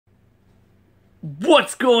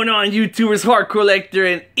What's going on, YouTubers?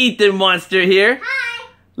 Hardcorllector and Ethan Monster here. Hi.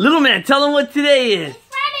 Little man, tell them what today is.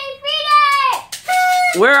 It's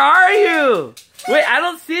Freeday. Where are you? Wait, I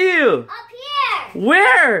don't see you. Up here.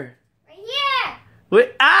 Where? Right here.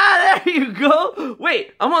 Wait, there you go.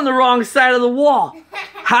 Wait, I'm on the wrong side of the wall.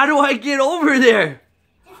 How do I get over there?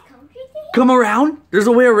 Just come through here. Come around? There's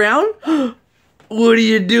a way around? What are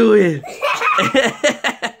you doing?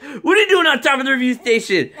 What are you doing on top of the review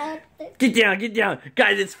station? Get down, get down.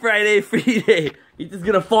 Guys, it's Friday, Freeday. Ethan's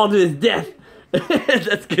gonna fall to his death.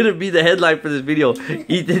 That's gonna be the headline for this video.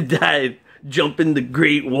 Ethan died jumping the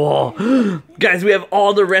Great Wall. Guys, we have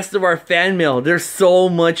all the rest of our fan mail. There's so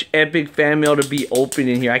much epic fan mail to be opened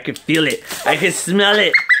in here. I can feel it. I can smell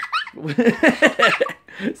it.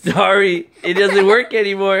 Sorry, it doesn't work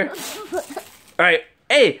anymore. Alright,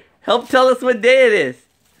 hey, help tell us what day it is.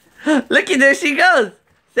 Look at there she goes.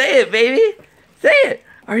 Say it, baby. Say it.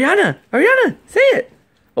 Arianna, Arianna, say it.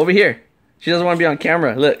 Over here. She doesn't want to be on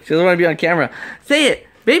camera. Look, she doesn't want to be on camera. Say it,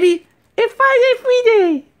 baby. It's Friday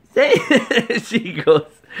Freeday. Say it. She goes.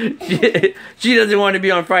 She doesn't want to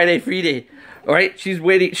be on Friday Freeday. All right, she's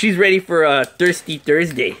waiting. She's ready for Thirsty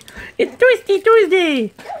Thursday. It's Thirsty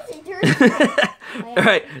Thursday. All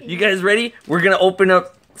right, you guys ready? We're gonna open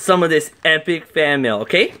up some of this epic fan mail.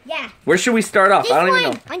 Okay? Yeah. Where should we start off? This I don't one.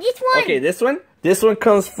 even know. On this one. Okay, this one. This one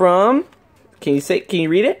comes from. Can you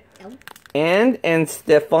read it? No. And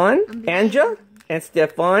Stefan, Anja, and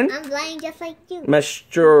Stefan. I'm blind just like you.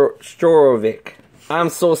 Mastorovic. I'm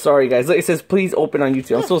so sorry, guys. Look, it says please open on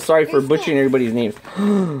YouTube. I'm so sorry for butchering everybody's names.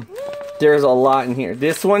 There's a lot in here.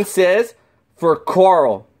 This one says for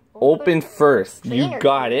Carl, open first. You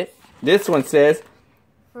got it. This one says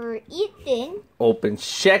for Ethan, open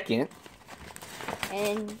second.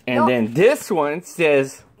 And then this one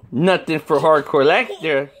says nothing for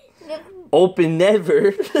Hardcorllector. Open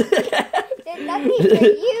never. There's nothing for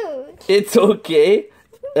you. It's okay.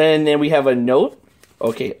 And then we have a note.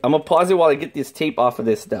 Okay, I'm gonna pause it while I get this tape off of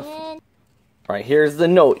this stuff. Alright, here's the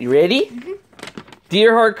note. You ready?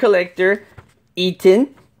 Dear Hardcorllector,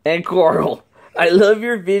 Ethan, and Carl, I love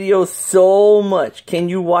your videos so much. Can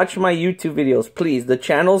you watch my YouTube videos, please? The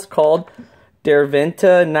channel's called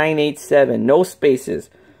Derventa987. No spaces.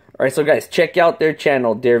 Alright, so guys, check out their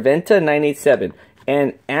channel, Derventa987.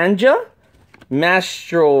 And Anja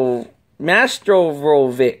Mastrovrovic.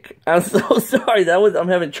 I'm so sorry. I'm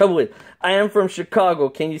having trouble with. I am from Chicago.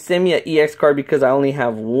 Can you send me an EX card because I only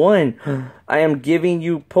have one? I am giving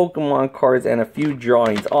you Pokemon cards and a few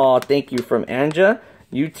drawings. Oh, thank you from Anja.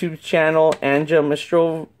 YouTube channel Anja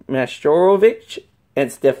Mastorovic and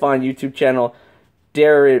Stefan YouTube channel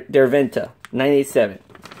Derventa987.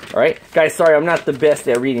 Alright, guys, sorry I'm not the best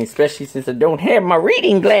at reading, especially since I don't have my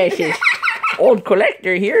reading glasses. Old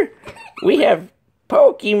collector here. We have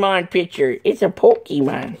Pokemon picture. It's a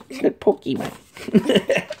Pokemon. It's a Pokemon.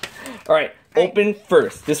 Alright, open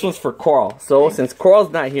first. This one's for Carl. So, since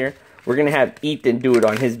Carl's not here, we're going to have Ethan do it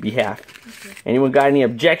on his behalf. Anyone got any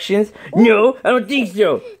objections? No, I don't think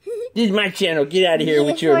so. This is my channel. Get out of here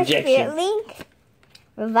with your objections. Link,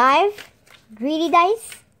 Revive, Greedy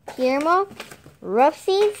Dice, Guillermo, Rough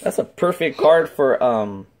Seas. That's a perfect card for,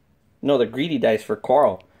 no, the Greedy Dice for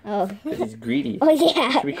Carl. Oh. Because he's greedy. Oh,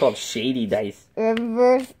 yeah. Should be called Shady Dice.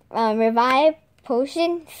 Revive,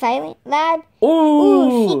 Potion, Silent Lab.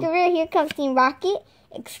 Ooh. Secret, Here Comes Team Rocket.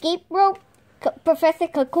 Escape Rope, Professor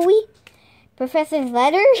Kakui, Professor's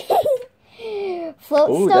Letter, Floatstone.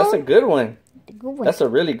 Ooh, that's a good one. Good one. That's a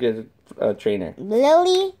really good trainer.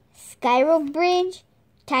 Lily, Skyro Bridge,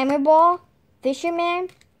 Timer Ball, Fisherman,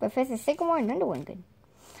 Professor Sycamore, another one good.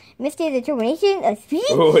 Mystery Determination, a speech.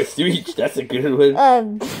 Oh, a speech. That's a good one.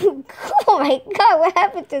 Oh my god, what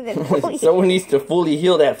happened to the fully? Someone needs to fully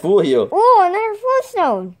heal that full heal. Oh, another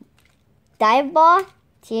Floatstone. Dive Ball,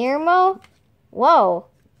 Tiermo. Whoa.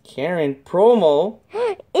 Karen promo.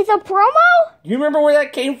 It's a promo? You remember where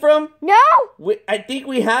that came from? No. I think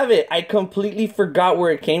we have it. I completely forgot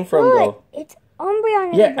where it came from, though. It's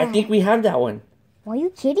Umbreon. Yeah, I think we have that one. Are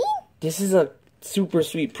you kidding? This is a super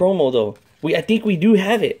sweet promo, though. I think we do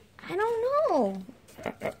have it. I don't know.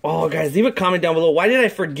 Oh, guys, leave a comment down below. Why did I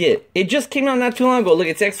forget? It just came out not too long ago. Look,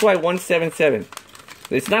 it's XY177.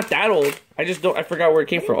 It's not that old. I forgot where it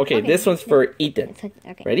came from. Okay, this one's for Ethan.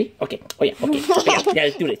 Okay. Ready? Okay. Oh, yeah. Okay. Yeah,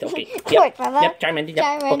 let's do this. Okay. Yep. Yep. Charmander.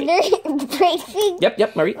 Yep. Charmander. Okay. Bracing.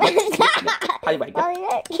 Yep. Marie. Yep.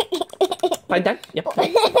 Yep. Yep. Yep.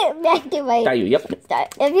 Back to my... Caillou. Yep.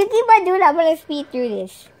 If you keep on doing, I'm going to speed through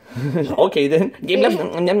this. Okay, then.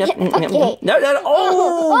 Okay. No.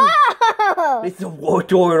 Oh! It's a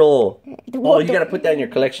Wartortle. Oh, you gotta put that in your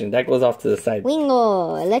collection. That goes off to the side.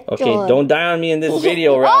 Wingo. Electro. Okay, don't die on me in this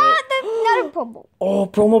video, right? Oh, the another promo. Oh,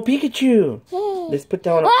 promo Pikachu. Yay. Let's put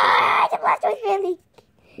that one up. Ah, the last one's really.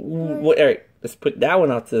 Well, Eric, let's put that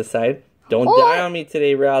one out to the side. Don't die on me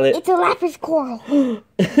today, Rowlet. It's a Lapras Coral.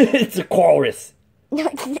 It's a Walrus. No,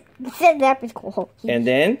 it said Lapras Coral. And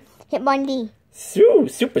then? Hitmonlee.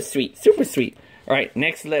 Super sweet. Super sweet. All right,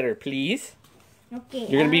 next letter, please. Okay.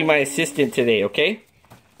 You're going to be my assistant today, okay?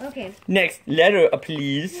 Okay. Next letter,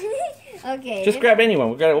 please. Okay. Just grab anyone.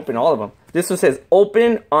 We've got to open all of them. This one says,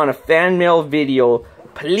 open on a fan mail video,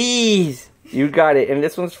 please. You got it. And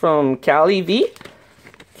this one's from Callie V.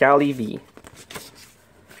 Callie V.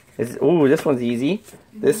 Ooh, this one's easy.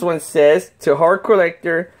 This one says, to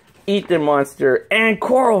Hardcorllector, Ethan Monster, and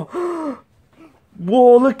Coral.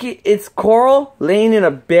 Whoa, look, it's Coral laying in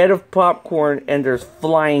a bed of popcorn, and there's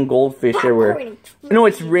flying goldfish everywhere. No,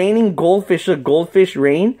 it's raining goldfish. Look, goldfish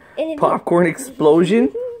rain. Popcorn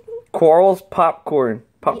explosion. Coral's popcorn.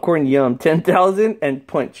 Popcorn yum. 10,000 and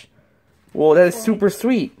punch. Whoa, that is super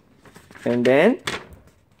sweet. And then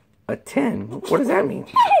a 10. What does that mean?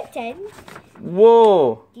 10.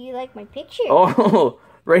 Whoa. Do you like my picture? Oh,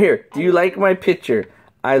 right here. Do you like my picture?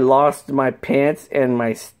 I lost my pants and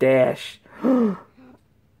my stash.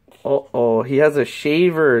 Uh-oh, he has a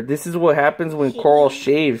shaver. This is what happens when Coral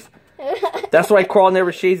shaves. That's why Coral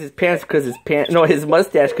never shaves his pants, because his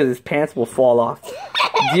mustache, because his pants will fall off.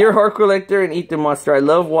 Dear Hardcorllector and Ethan Monster, I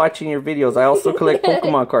love watching your videos. I also collect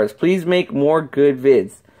Pokemon cards. Please make more good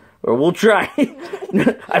vids. Or we'll try.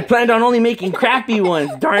 I planned on only making crappy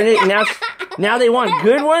ones. Darn it. Now they want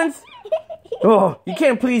good ones? Oh, you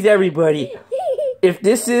can't please everybody. If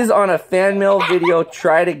this is on a fan mail video,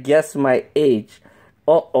 try to guess my age.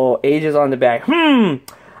 Uh-oh, age is on the back. I'm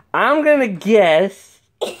gonna guess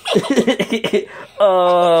 4.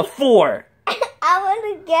 I want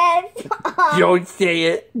to guess. Don't say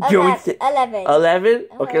it. Don't say 11. 11?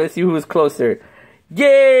 Okay, let's see who's closer.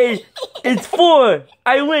 Yay! It's 4.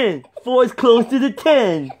 I win. 4 is closer to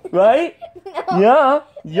 10, right? No.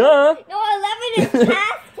 Yeah. No, 11 is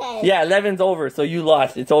past 10. Yeah, 11's over, so you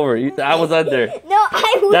lost. It's over. I was under. No,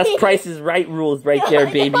 I win. That's Price is Right rules right there,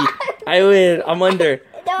 baby. I win. I'm under.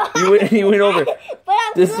 No, You win over.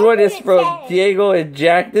 This one is from Diego and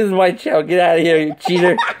Jack. This is my channel. Get out of here, you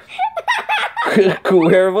cheater.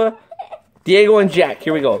 Cuerva. Diego and Jack.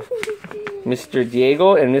 Here we go. Mr.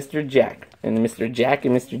 Diego and Mr. Jack. And Mr. Jack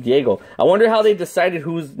and Mr. Diego. I wonder how they decided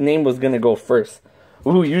whose name was going to go first.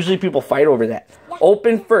 Ooh, usually people fight over that.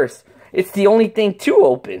 Open first. It's the only thing to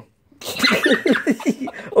open.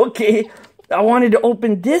 Okay. I wanted to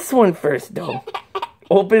open this one first, though.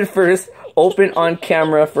 Open first. Open on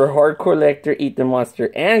camera for Hardcorllector, Ethan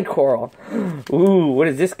Monster, and Coral. Ooh, what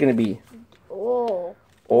is this going to be? Oh.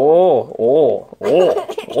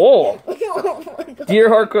 Dear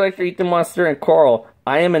Hardcorllector, Ethan Monster, and Coral,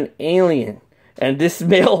 I am an alien, and this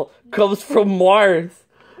mail comes from Mars.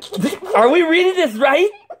 Are we reading this right?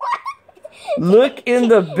 Look in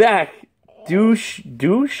the back. Do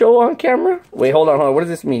show on camera? Wait, hold on. What does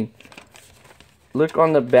this mean? Look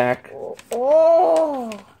on the back. Oh.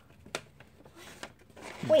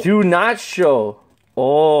 Wait. Do not show.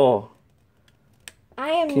 Oh. I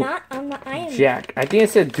am. Jack. I think it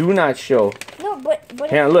said do not show. No, but.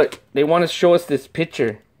 Hang on, look. They want to show us this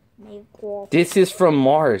picture. Cool. This is from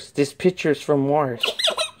Mars. This picture is from Mars.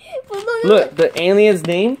 Look. Look, the alien's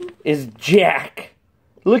name is Jack.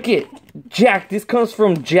 Look it. Jack. This comes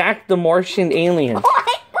from Jack the Martian alien.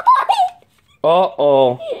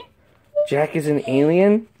 Uh-oh. Jack is an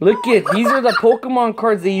alien? Look it. These are the Pokemon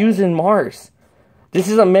cards they use in Mars. This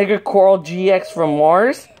is a Mega Coral GX from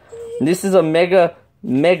Mars. This is a Mega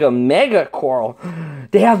Coral.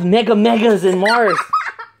 They have Mega Megas in Mars.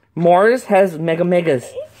 Mars has Mega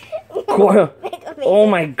Megas. Coral. Oh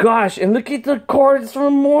my gosh. And look at the cards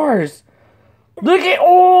from Mars. Look at,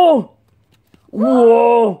 oh.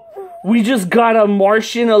 Whoa. We just got a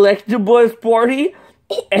Martian Collectibles party.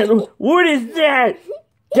 And what is that?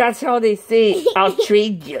 That's how they say, I'll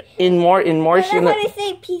trade you in Martian. That's how they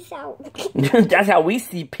say peace out. That's how we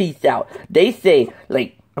see peace out. They say,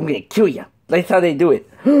 like, I'm gonna kill you. That's how they do it.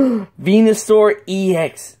 Venusaur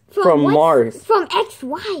EX from Mars. From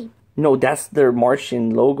XY. No, that's their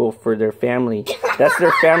Martian logo for their family. That's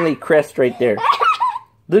their family crest right there.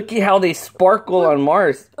 Look at how they sparkle on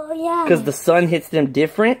Mars. Oh, yeah. Because the sun hits them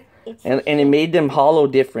different, and it made them hollow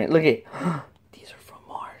different. Look at, these are from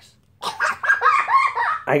Mars.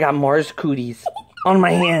 I got Mars cooties on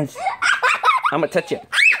my hands. I'm going to touch it.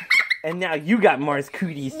 And now you got Mars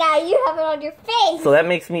cooties. Now you have it on your face. So that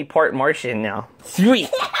makes me part Martian now. Sweet.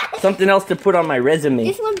 Something else to put on my resume.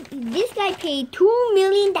 This guy paid $2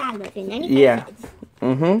 million and 95 yeah.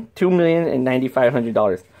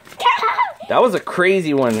 $2,095,000. That was a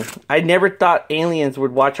crazy one. I never thought aliens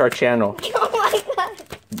would watch our channel. Oh my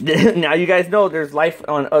god. Now you guys know there's life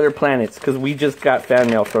on other planets because we just got fan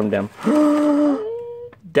mail from them.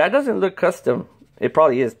 That doesn't look custom. It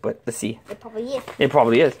probably is, but let's see. It probably is. It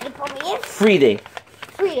probably is. It probably is. Freeday.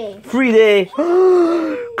 Freeday. Freeday.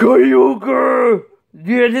 Kyogre.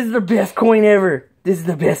 Yeah, this is the best coin ever. This is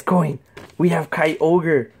the best coin. We have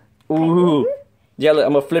Kyogre. Ooh. Yeah, look,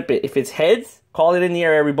 I'm going to flip it. If it's heads, call it in the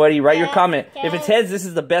air, everybody. Write your comment. Yes. If it's heads, this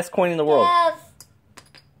is the best coin in the world. Yes.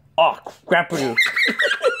 Oh, crap. Look,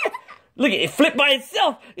 it flipped by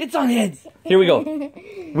itself. It's on heads. Here we go.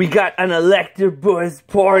 We got an Electabuzz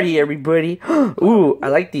party, everybody. Ooh, I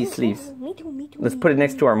like these sleeves. Me too, me too. Let's put it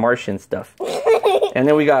next to our Martian stuff. And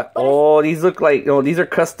then we got, oh, these look like, oh, these are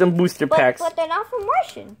custom booster packs. But they're not from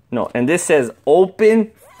Martian. No, and this says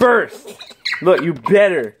open first. Look, you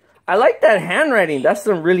better. I like that handwriting. That's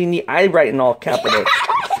some really neat. I write in all capitals.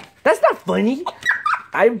 That's not funny.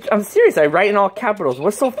 I'm serious. I write in all capitals.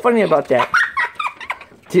 What's so funny about that?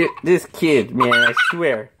 This kid, man, I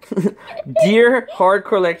swear. Dear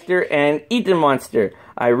Hardcorllector and Ethan Monster,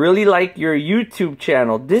 I really like your YouTube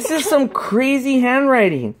channel. This is some crazy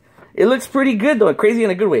handwriting. It looks pretty good though, crazy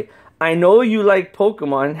in a good way. I know you like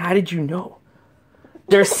Pokemon. How did you know?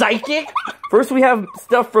 They're psychic? First we have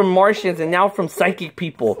stuff from Martians and now from psychic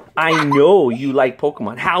people. I know you like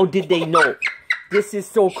Pokemon. How did they know? This is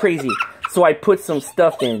so crazy. So I put some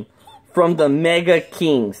stuff in from the Mega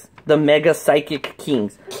Kings. The Mega Psychic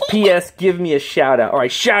Kings. P.S. Give me a shout out.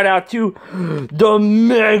 Alright, shout out to the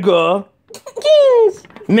Mega Kings.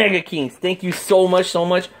 Mega Kings. Thank you so much, so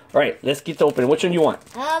much. Alright, let's get to open. Which one do you want?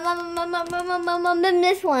 This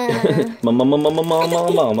one.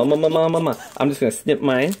 I'm just gonna snip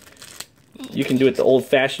mine. You can do it the old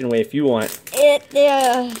fashioned way if you want.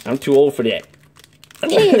 I'm too old for that.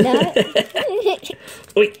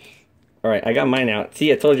 Wait. Alright, I got mine out.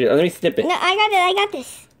 See, I told you. Let me snip it. No, I got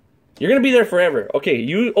this. You're going to be there forever. Okay,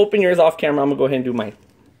 you open yours off camera. I'm going to go ahead and do mine.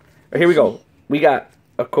 Right, here we go. We got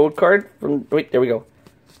a code card from... Wait, there we go.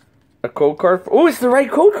 A code card. Oh, it's the right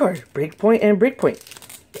code card. Breakpoint and Breakpoint.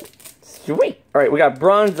 Sweet. All right, we got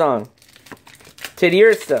Bronzong.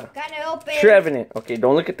 Teddiursa. Got it open. Trevenant. Okay,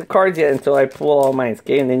 don't look at the cards yet until I pull all mine,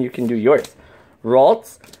 okay? And then you can do yours.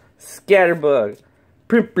 Ralts. Scatterbug.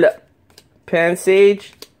 Prinplup.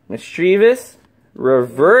 Pansage. Mischievous.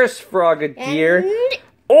 Reverse Frogadier.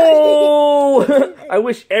 Oh! I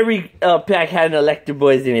wish every pack had an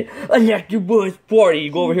Electabuzz in it. Electabuzz party. You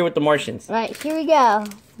go over here with the Martians. Right, here we go.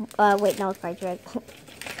 Wait, no, it's right.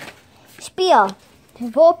 Spiel.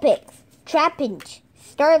 Vulpix. Trapinch.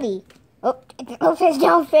 Starly. Oh, it's the upside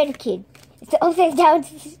down Fennekin. It's the upside down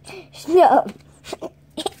Snow.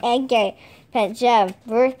 Okay. Pencham.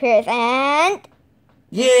 Reverse Paris. And...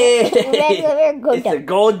 Yeah! It's a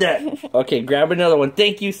golden. Okay, grab another one.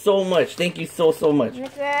 Thank you so much. Thank you so much.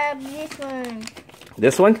 Let's grab this one.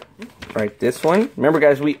 This one? Right, this one. Remember,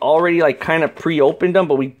 guys, we already like kind of pre-opened them,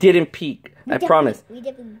 but we didn't peek. I promise. We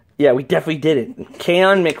definitely did it.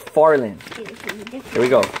 Kaon McFarlane. Here we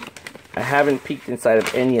go. I haven't peeked inside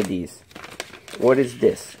of any of these. What is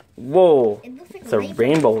this? Whoa. It's a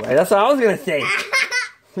rainbow. That's what I was going to say.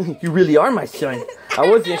 You really are my son. I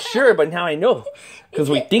wasn't sure, but now I know. Because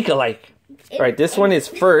we think alike. Alright, this one is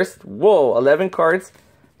first. Whoa, 11 cards.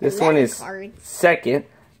 This one is second.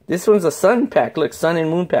 This one's a sun pack. Look, sun and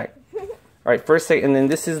moon pack. Alright, first, second, and then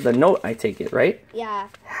this is the note, I take it, right? Yeah.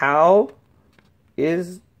 How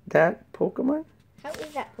is that Pokemon? How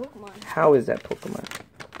is that Pokemon? How is that Pokemon?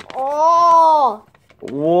 Oh!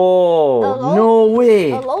 Whoa, no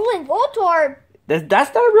way. Alolan Voltorb.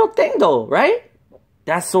 That's not a real thing, though, right?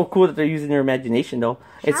 That's so cool that they're using their imagination, though.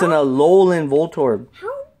 It's an Alolan Voltorb.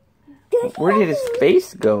 Where did his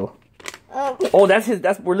face go? Oh, that's his.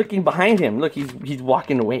 We're looking behind him. Look, he's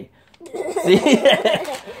walking away. See?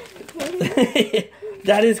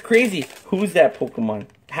 That is crazy. Who's that Pokemon?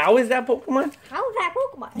 How is that Pokemon? How is that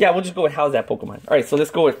Pokemon? Yeah, we'll just go with how's that Pokemon. All right, so let's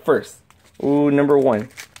go with first. Ooh, number 1.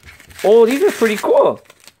 Oh, these are pretty cool.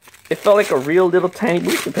 It felt like a real little tiny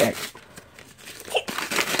booster pack.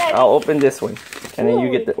 I'll open this one. And then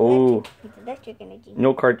you get the... Oh. Electric energy.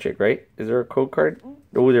 No card trick, right? Is there a code card?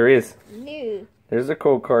 Oh, there is. No. There's a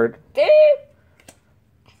code card.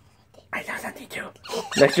 I know something too.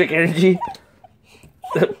 Electric energy.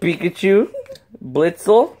 Pikachu.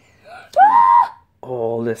 Blitzel.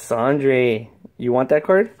 Oh, Lissandre. You want that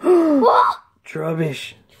card?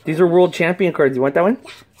 Trubbish. These are world champion cards. You want that one?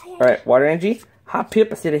 Alright, water energy. Hop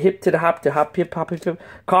Pip. I said a hip to the hop to hop pip, hop pip.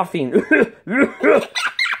 Coughing.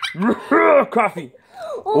 Coffee.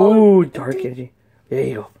 Ooh, dark energy. There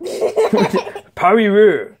you go. Parry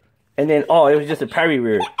rear. And then, oh, it was just a parry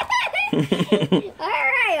rear.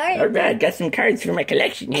 All right, got some cards for my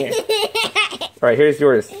collection here. All right, here's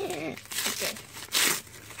yours.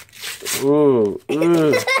 Ooh,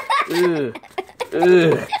 ooh, ooh,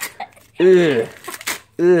 ooh, ooh,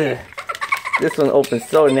 ooh. This one opens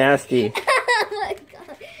so nasty. Oh my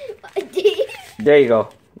god. There you go.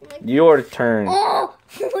 Your turn. Oh,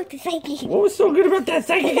 the psychic. What was so good about that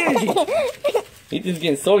psychic energy? He's just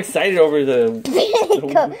getting so excited over the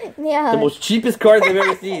most cheapest cards I've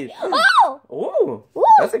ever seen. Oh,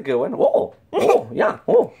 that's a good one. Yeah.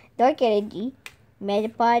 Dark energy,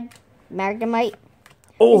 Metapod, Magnemite.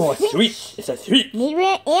 Oh, a switch. It's a switch.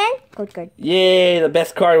 Nidoran and Code Card. Yay, the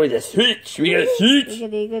best card with a switch. We got a switch. There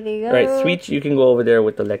you go. Alright, switch, you can go over there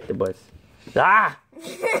with the collectibles. Ah!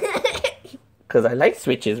 Because I like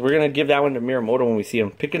switches. We're going to give that one to Miramoto when we see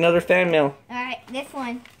him. Pick another fan mail. Alright, this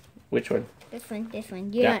one. Which one? This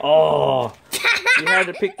one. Yeah. Oh! You had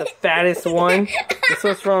to pick the fattest one. This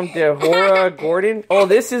one's from Dehora Gordon. Oh,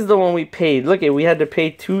 this is the one we paid. Look, we had to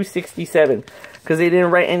pay $267 because they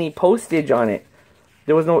didn't write any postage on it.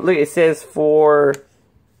 There was no, look, it says for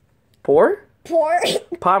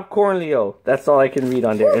Popcorn Leo. That's all I can read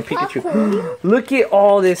on there. And Pikachu. Look at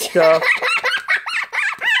all this stuff.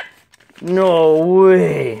 No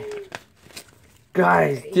way.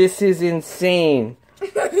 Guys, this is insane.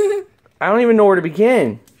 I don't even know where to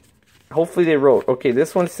begin. Hopefully they wrote. Okay,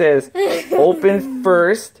 this one says open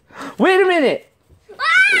first. Wait a minute.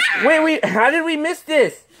 Wait, how did we miss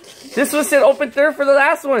this? This one said open third for the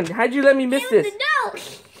last one. How'd you let me miss this?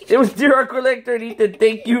 It was Dear Hardcorllector and Ethan.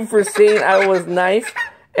 Thank you for saying I was nice.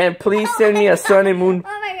 And please send me a Sun and Moon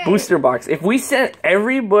booster box. If we sent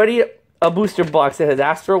everybody a booster box that has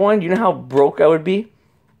asked for one, you know how broke I would be?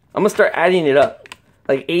 I'm going to start adding it up.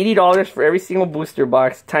 Like $80 for every single booster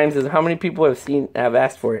box times how many people have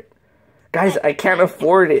asked for it. Guys, I can't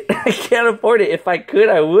afford it. I can't afford it. If I could,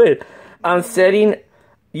 I would. I'm setting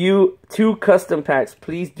you 2 custom packs.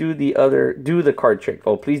 Please do the card trick.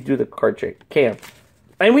 Oh, please do the card trick. Cam.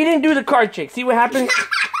 And we didn't do the card trick. See what happened?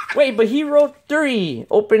 Wait, but he wrote 3.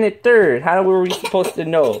 Open it third. How were we supposed to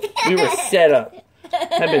know? We were set up.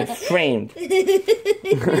 I've been framed.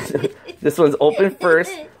 This one's open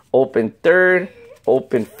first, open third,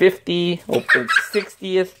 open 50, open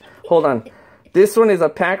 60th. Hold on. This one is a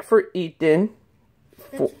pack for Ethan.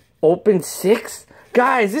 Open 6.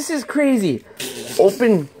 Guys, this is crazy.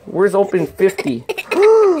 Where's open 50?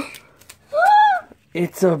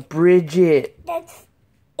 It's a Bridget.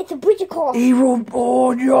 It's a Bridget call.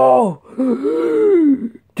 Oh no!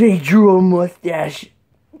 They drew a mustache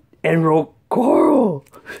and wrote Carl.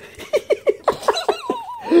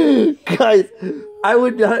 Guys, I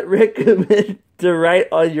would not recommend to write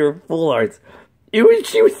on your full arts.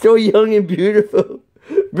 She was so young and beautiful.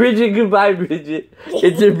 Bridget, goodbye, Bridget.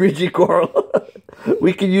 It's a Bridget Carl.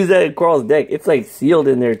 We could use that in Carl's deck. It's like sealed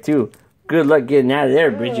in there too. Good luck getting out of there,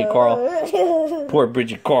 Bridget Carl. Poor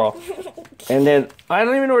Bridget Carl. And then, I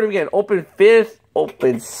don't even know where to begin. Open 5th,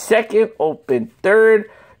 open 2nd, open 3rd.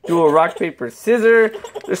 Do a rock, paper, scissors.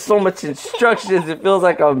 There's so much instructions. It feels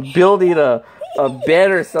like I'm building a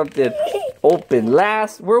bed or something. Open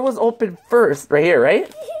last. Where was open first? Right here,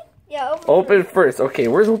 right? Yeah, open first. Okay,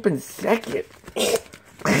 where's open second?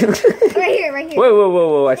 Right here.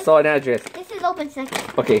 Whoa. I saw an address. This is open second.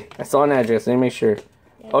 Okay, I saw an address. Let me make sure.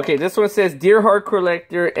 Okay, this one says, Dear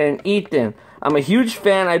Hardcorllector and Ethan, I'm a huge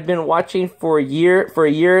fan. I've been watching for a year,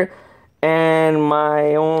 and I'm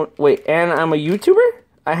a YouTuber.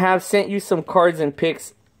 I have sent you some cards and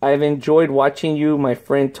pics. I've enjoyed watching you. My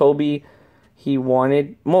friend Toby,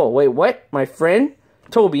 my friend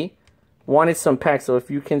Toby wanted some packs, so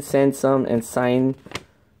if you can send some and sign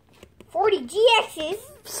 40 GXs.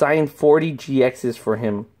 Sign 40 GXs for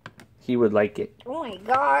him. He would like it. Oh my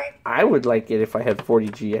god. I would like it if I had 40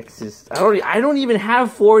 GXs. I don't even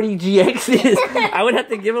have 40 GXs. I would have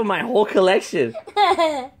to give him my whole collection.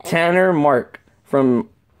 Tanner Mark. From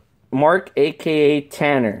Mark, a.k.a.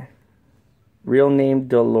 Tanner. Real name,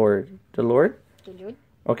 Delord. Delord?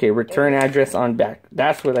 Okay, return address on back.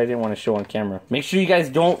 That's what I didn't want to show on camera. Make sure you guys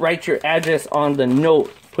don't write your address on the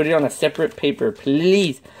note. Put it on a separate paper,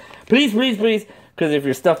 please. Please, please, please. Because if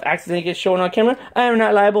your stuff accidentally gets shown on camera, I am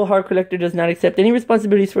not liable. Hardcorllector does not accept any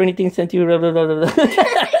responsibilities for anything sent to you. Blah, blah, blah, blah, blah.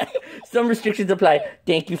 Some restrictions apply.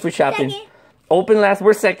 Thank you for shopping. Second. Open last.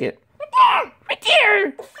 We're second. Right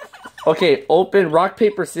there. Okay, open rock,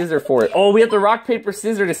 paper, scissors for it. Oh, we have to rock, paper,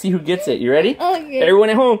 scissors to see who gets it. You ready? Okay. Everyone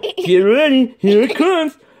at home, get ready. Here it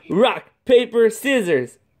comes. Rock, paper,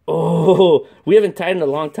 scissors. Oh, we haven't tied in a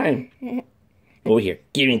long time. Over here.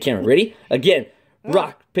 Give me the camera. Ready? Again.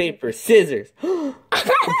 Rock, paper, scissors.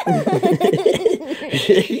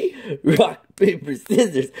 Rock, paper,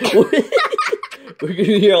 scissors. We're gonna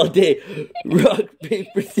be here all day. Rock,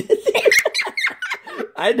 paper, scissors.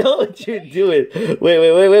 I know what you're doing.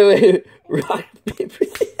 Wait. Rock, paper,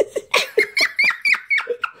 scissors.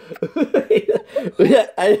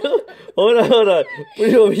 I know. Hold on. Put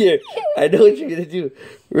it over here. I know what you're gonna do.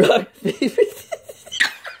 Rock, paper, scissors.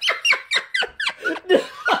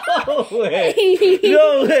 No way.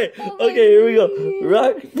 Okay, here we go.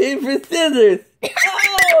 Rock, paper, scissors.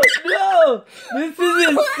 Oh, no. This is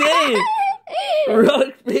insane. Rock,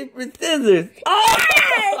 paper, scissors. Oh,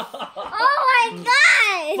 Oh my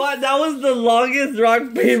god! but that was the longest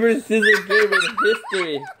rock, paper, scissors game in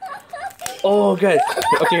history. Oh, guys.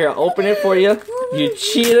 Okay, here, I'll open it for you. You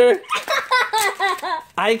cheater.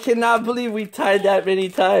 I cannot believe we tied that many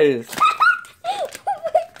times.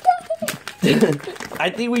 I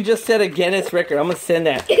think we just set a Guinness record. I'm gonna send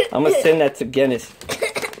that to Guinness.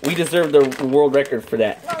 We deserve the world record for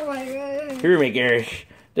that. Oh my god. Here, my gosh.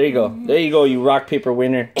 There you go, you rock paper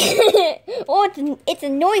winner. Oh, it's a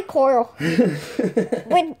Noi coral.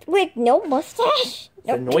 with no mustache. It's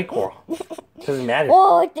a Noi coral. Doesn't matter.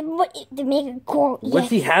 Oh, the mega coral. What's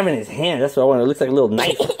he have in his hand? That's what I want. It looks like a little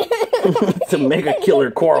knife. It's a mega killer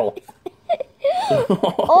coral.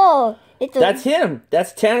 Oh, that's him.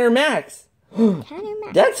 That's Tanner Max. Tanner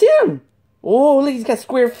Max. That's him. Oh, look, he's got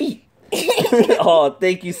square feet. Oh,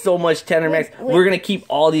 thank you so much, Tanner Max. We're going to keep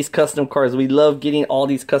all these custom cards. We love getting all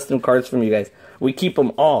these custom cards from you guys. We keep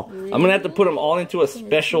them all. I'm going to have to put them all into a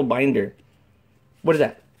special binder. What is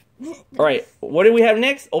that? All right, what do we have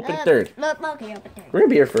next? Open third. Okay, open third. We're going to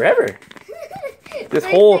be here forever. This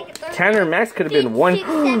whole Tanner Max could have been one.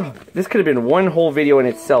 This could have been one whole video in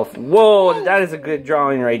itself. Whoa, that is a good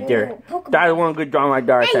drawing right there. That is one good drawing right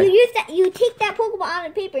there. Hey, you take that Pokemon out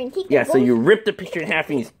of paper and take yeah, so you rip the picture in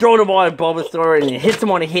half and you throw the ball at Bulbasaur and it hits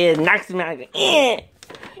him on the head, knocks him out,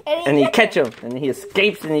 and you catch him and he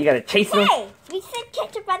escapes and you gotta chase him. Hey, we said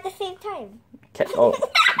catch up at the same time. Oh,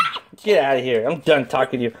 get out of here! I'm done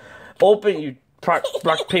talking to you. Open, you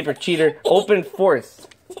rock paper cheater. Open force.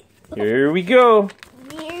 Here we go.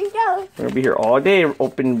 Here you go. We're gonna be here all day.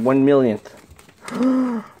 Open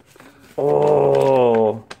 1,000,000th.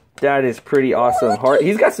 Oh, that is pretty awesome.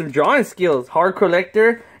 He's got some drawing skills.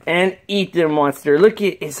 Hardcorllector and Eat the Monster. Look,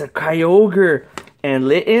 it's a Kyogre and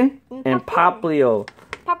Litten and Poplio.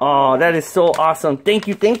 Oh, that is so awesome. Thank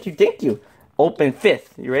you. Open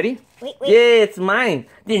 5th. You ready? Wait. Yeah, it's mine.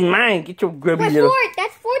 This is mine. Get your grubby little.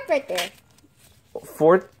 That's 4th right there.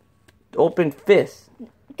 4th. Open 5th.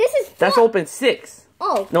 This is 4th. That's open 6.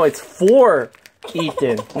 Oh. No, it's 4,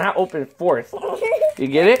 Ethan. Not open 4th. You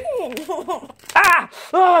get it?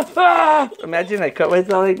 Ah! Imagine I cut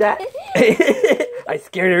myself like that. I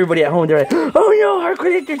scared everybody at home. They're like, oh no,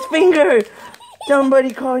 Hardcorllector's finger.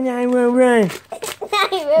 Somebody call 911.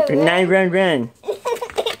 911.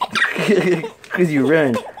 Because you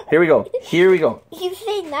run. Here we go. You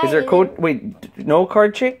say 9. Is there a code? Wait, no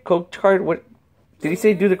card trick? Code card? What? Did he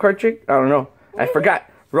say do the card trick? I don't know. I forgot.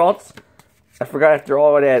 Ralts. I forgot after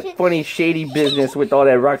all of that funny, shady business with all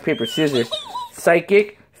that rock, paper, scissors.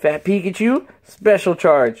 Psychic, Fat Pikachu, Special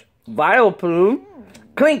Charge, Vileplume,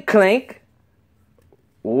 Clink Clank.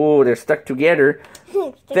 Oh, they're stuck together.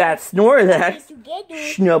 Fat Snorlax,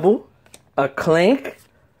 Schnubble, a Clank,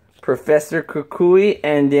 Professor Kukui,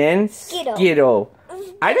 and then Skittle.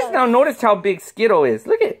 I just now noticed how big Skittle is.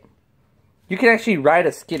 Look at it. You can actually ride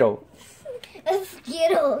a Skittle.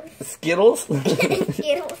 Skittles. Skittles?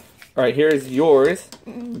 Skittles. Alright, here's yours.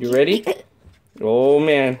 You ready? Oh,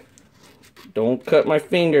 man. Don't cut my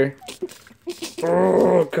finger.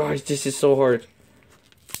 Oh, gosh, this is so hard.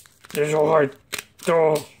 This is so hard.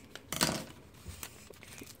 Oh.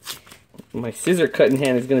 My scissor cutting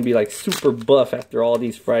hand is going to be like super buff after all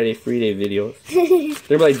these Friday Freeday videos.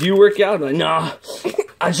 They're like, do you work out? I'm like, nah.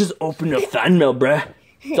 I just opened a FANMAIL, bruh.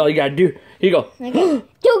 That's all you got to do. Here you go. Okay.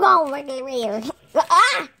 You go right there.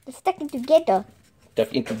 Ah! They're stuck together.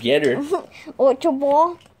 Stuck in together. Ultra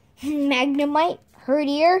Ball, Magnemite,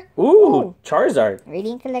 Herdier. Ooh, Charizard.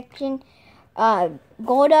 Reading Collection,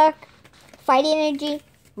 Golduck, Fight Energy,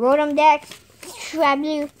 Rotom Dex,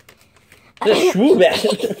 Swablu.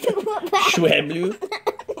 Swablu.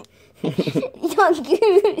 Young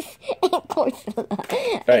Goose, and Corsola.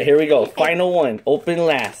 Alright, here we go. Final one. Open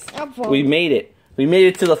last. We made it. We made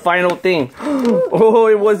it to the final thing.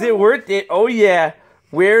 Oh, was it worth it? Oh, yeah.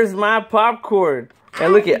 Where's my popcorn?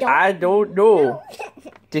 And look at, I don't know.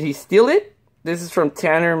 Did he steal it? This is from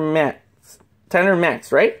Tanner Max. Tanner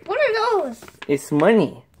Max, right? What are those? It's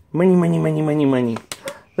money. Money.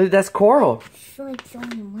 Look, that's Coral.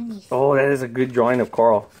 Oh, that is a good drawing of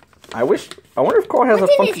Coral. I wonder if Coral has a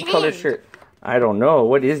funky color shirt. I don't know.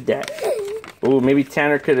 What is that? Oh, maybe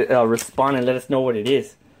Tanner could respond and let us know what it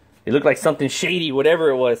is. It looked like something shady,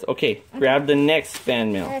 whatever it was. Okay, grab the next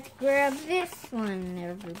fan mail. Let's grab this one,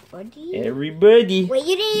 everybody. Everybody. Wait,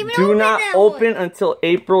 you didn't even Do open not that open one. until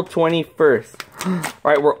April 21st.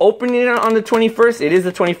 Alright, we're opening it on the 21st. It is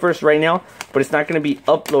the 21st right now, but it's not going to be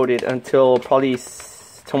uploaded until probably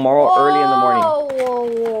tomorrow early in the morning.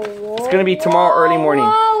 Whoa, It's going to be tomorrow early morning.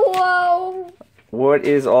 Whoa. What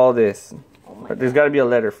is all this? There's got to be a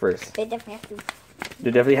letter first. There definitely has to be.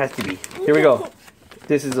 There definitely has to be. Here we go.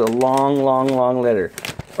 This is a long, long, long letter.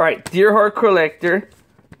 Alright, dear Hardcorllector.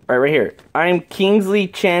 Alright, right here. I'm Kingsley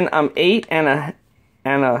Chen. I'm 8 and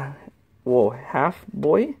a whoa, half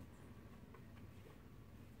boy?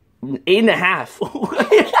 8 and a half.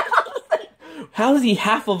 How is he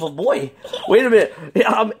half of a boy? Wait a minute.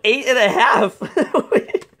 I'm 8 and a half.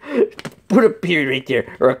 Put a period right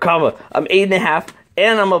there. Or a comma. I'm 8 and a half.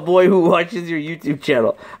 And I'm a boy who watches your YouTube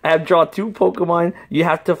channel. I have drawn 2 Pokemon. You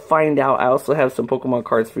have to find out. I also have some Pokemon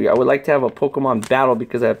cards for you. I would like to have a Pokemon battle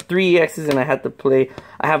because I have 3 EXs and I have played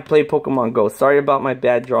Pokemon Go. Sorry about my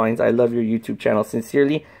bad drawings. I love your YouTube channel.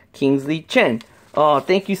 Sincerely, Kingsley Chen. Oh,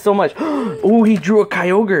 thank you so much. Oh, he drew a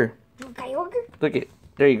Kyogre. Kyogre? Look it.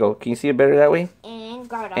 There you go. Can you see it better that way? And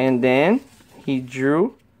Groudon. And then he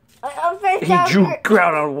drew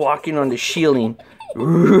Groudon walking on the shielding.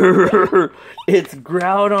 It's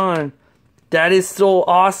Groudon. That is so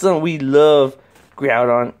awesome. We love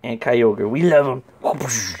Groudon and Kyogre. We love them.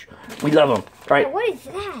 We love them. All right. What is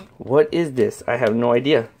that? What is this? I have no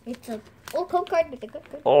idea. It's a code card with a good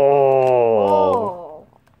card. Oh.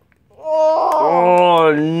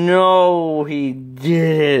 Oh no, he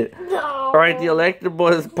did it. No. All right, the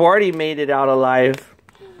Electabuzz party made it out alive.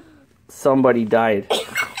 Somebody died.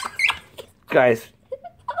 Guys,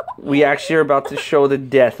 we actually are about to show the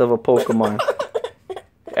death of a Pokemon.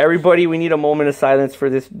 Everybody, we need a moment of silence for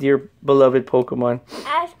this dear beloved Pokemon.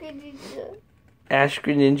 Ash Greninja. Ash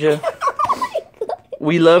Greninja.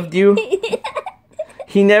 We loved you.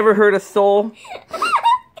 He never hurt a soul.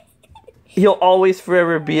 He'll always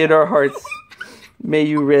forever be in our hearts. May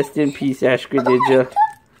you rest in peace, Ash Greninja.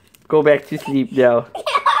 Go back to sleep now.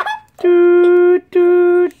 Do,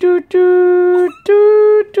 do, do, do,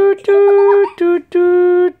 do, do, do, do,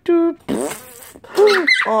 do, do.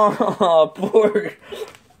 Oh, poor.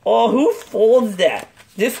 Oh, who folds that?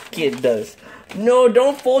 This kid does. No,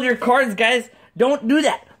 don't fold your cards, guys. Don't do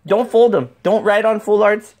that. Don't fold them. Don't write on full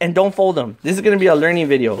arts and don't fold them. This is going to be a learning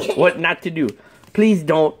video. What not to do. Please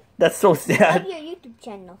don't. That's so sad. I love your YouTube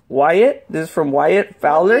channel. Wyatt. This is from Wyatt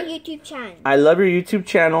Fowler. Love your YouTube channel. I love your YouTube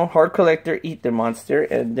channel. Hardcorllector, Eat the Monster.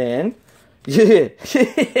 And then... Yeah.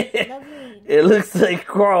 It looks like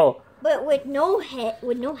Carl. But with no head,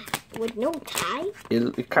 with no tie.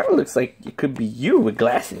 It kind of looks like it could be you with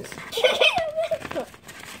glasses.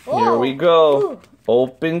 Oh. Here we go. Ooh.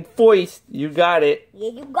 Open foist. You got it.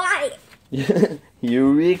 Yeah, you got it.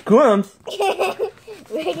 Here it comes.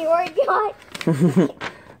 Ready or not.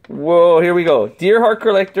 Whoa, here we go. Dear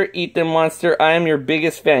Hardcorllector, Eat the Monster, I am your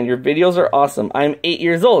biggest fan. Your videos are awesome. I'm 8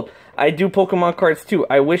 years old. I do Pokemon cards too.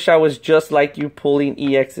 I wish I was just like you pulling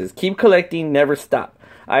EXs. Keep collecting, never stop.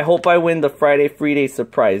 I hope I win the Friday Freeday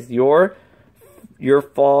surprise. Your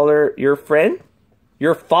follower,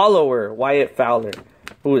 Wyatt Fowler.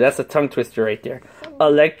 Ooh, that's a tongue twister right there.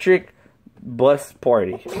 Electric bus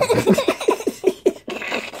party.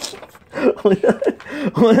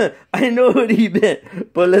 I know what he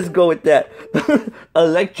meant, but let's go with that.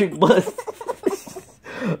 Electric bus.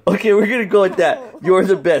 Okay, we're gonna go with that. You're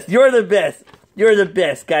the best. You're the best. You're the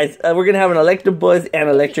best, guys. We're gonna have an Electabuzz and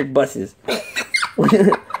electric buses.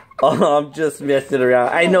 Oh, I'm just messing around.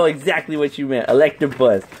 I know exactly what you meant.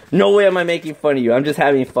 Electabuzz. No way am I making fun of you. I'm just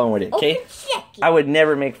having fun with it, okay? I would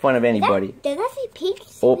never make fun of anybody. Does that say page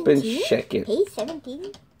 17? Open check it. Page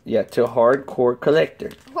 17? Yeah, to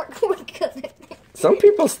Hardcorllector. Hardcorllector. Some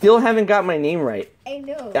people still haven't got my name right. I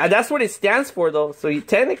know. That's what it stands for, though. So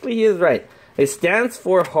technically he is right. It stands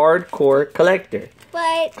for Hardcorllector.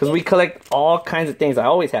 But because we collect all kinds of things. I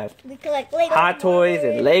always have. We collect Legos, Hot toys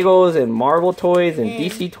and Legos and Marvel toys and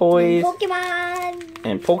DC toys.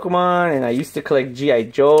 And Pokemon. And I used to collect G.I.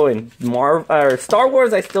 Joe and Star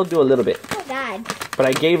Wars. I still do a little bit. Oh, God. But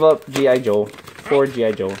I gave up G.I. Joe for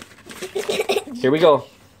G.I. Joe. Here we go.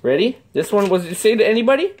 Ready? This one, was it say to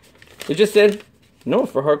anybody? It just said, no,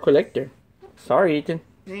 for Hardcorllector. Sorry, Ethan.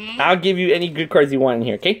 I'll give you any good cards you want in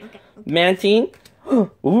here, okay? Mantine.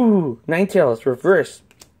 Ooh, Ninetales, reverse.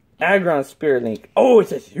 Aggron Spirit Link. Oh,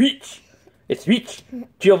 it's a reach. It's reach.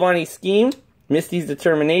 Giovanni's Scheme. Misty's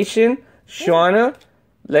Determination. Shauna.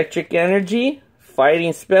 Electric Energy.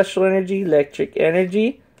 Fighting Special Energy. Electric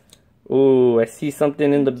Energy. Ooh, I see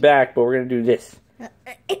something in the back, but we're going to do this.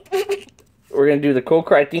 We're going to do the code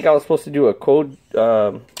card. I think I was supposed to do a code,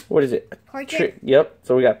 what is it? Yep.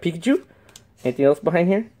 So we got Pikachu. Anything else behind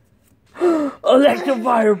here?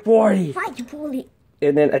 Electivire Party!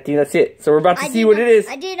 And then I think that's it. So we're about to see what it is.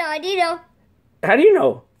 I did know. How do you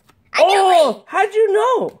know? Oh, how'd you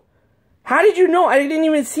know? How did you know? I didn't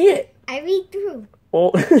even see it. I read through.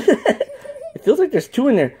 Oh, it feels like there's 2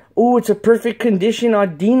 in there. Oh, it's a perfect condition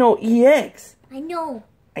Audino EX. I know.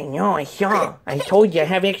 I saw. I told you I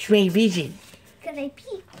have X-ray vision. Because I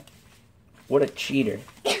peeked. What a cheater.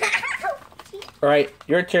 Alright,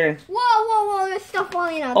 your turn. Whoa, there's stuff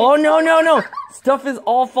falling out. Oh, no. Stuff is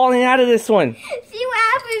all falling out of this one. See what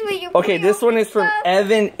happens when you Okay, this one is from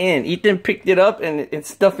Evan N. Ethan picked it up and its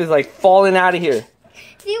stuff is like falling out of here.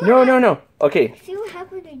 No. Okay. See what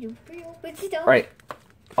happens when you free open stuff? Alright.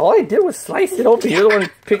 All I did was slice it open. You're the one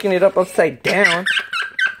picking it up upside down.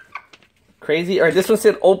 Crazy. Alright, this one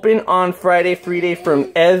said open on Friday, Freeday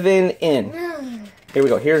from Evan N. Here we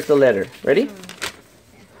go. Here's the letter. Ready?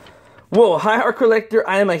 Whoa, hi Hardcorllector.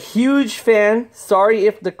 I am a huge fan. Sorry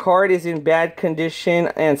if the card is in bad condition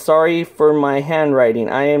and sorry for my handwriting.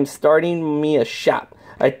 I am starting me a shop.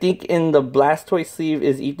 I think in the Blastoise sleeve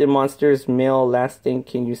is Ethan Monster's mail. Last thing,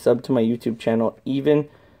 can you sub to my YouTube channel?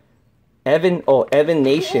 Evan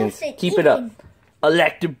Nations. Keep it up.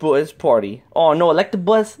 Electric Buzz Party. Oh no, Electric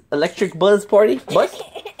Buzz Party? Buzz?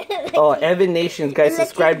 Oh, Evan Nations, guys,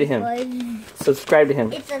 subscribe to him. Subscribe to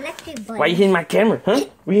him. It's Electric Buzz. Why are you hitting my camera, huh?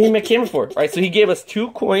 What are you hitting my camera for? Alright, so he gave us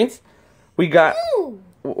 2 coins. We got... Ooh.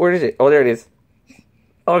 Where is it? Oh, there it is.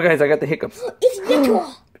 Oh, guys, I got the hiccups. It's Vito.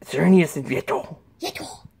 Xerneas and Vito.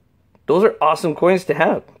 Those are awesome coins to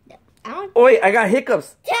have. Oh, wait, I got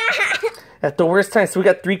hiccups. At the worst time. So we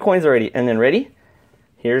got 3 coins already. And then, ready?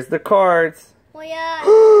 Here's the cards. Oh, yeah.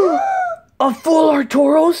 A full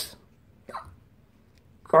Artauros?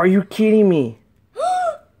 Are you kidding me?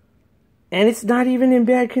 And it's not even in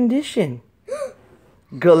bad condition.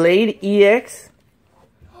 GRADED EX.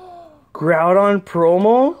 Groudon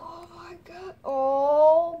promo. Oh my god.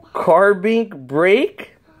 Oh. Carbink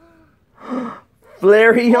break.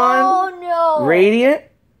 Flareon. Oh no. Radiant.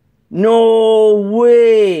 No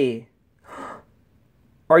way.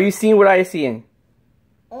 Are you seeing what I'm seeing?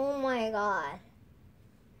 Oh my god.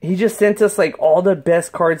 He just sent us like all the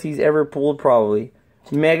best cards he's ever pulled probably.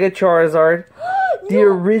 Mega Charizard. The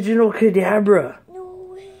original Kadabra.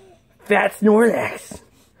 No way. Fat Snorlax.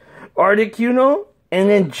 Articuno. And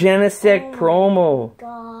then Genesect promo.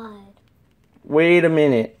 God. Wait a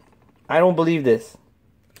minute. I don't believe this.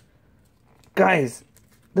 Guys,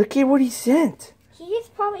 look at what he sent. He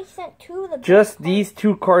just probably sent 2 of the Just these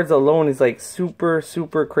 2 cards alone is like super,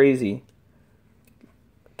 super crazy.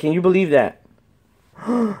 Can you believe that?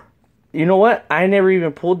 You know what? I never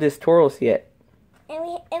even pulled this Tauros yet.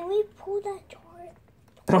 And we pulled that Tauros.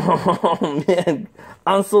 Oh man,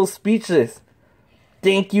 I'm so speechless.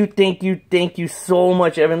 Thank you so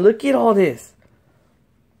much, Evan. Look at all this.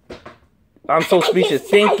 I'm so speechless.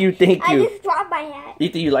 Thank you. I just dropped my hat.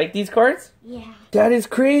 Ethan, you like these cards? Yeah. That is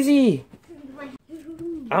crazy.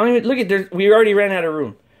 I don't even look at. We already ran out of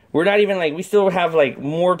room. We're not even like. We still have like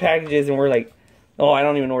more packages, and we're like, oh, I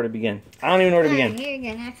don't even know where to begin. Here you go.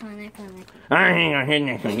 Next one. Alright, hang on. Here's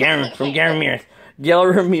next one. From Gary Ramirez. Gail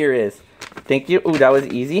Ramirez. Thank you. Ooh, that was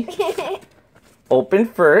easy. Open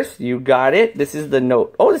first. You got it. This is the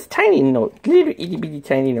note. Oh, this tiny note. Little itty bitty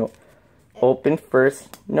tiny note. Open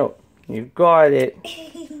first note. You got it.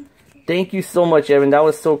 Thank you so much, Evan. That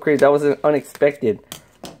was so crazy. That was unexpected.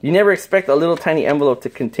 You never expect a little tiny envelope to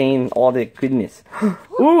contain all the goodness.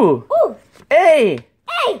 Ooh. Ooh. Hey.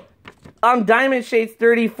 Hey. I'm Diamond Shades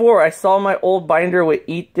 34. I saw my old binder with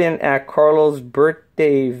Ethan at Carlo's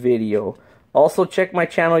birthday video. Also, check my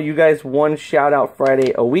channel. You guys won shout out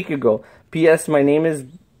Friday a week ago. P.S. My name is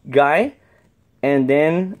Guy, and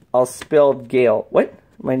then I'll spell Gail. What?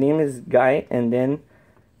 My name is Guy, and then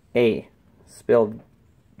A. Spelled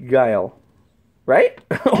Guile. Right?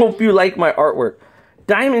 Hope you like my artwork.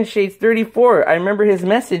 Diamond Shades 34. I remember his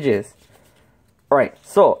messages. Alright,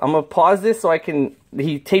 so I'm going to pause this so I can...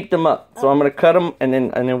 He taped them up. So I'm going to cut them, and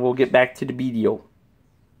then we'll get back to the video.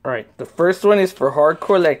 Alright, the first one is for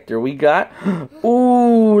Hardcorllector. We got...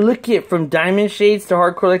 Ooh, look at from Diamond Shades to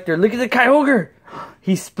Hardcorllector. Look at the Kyogre.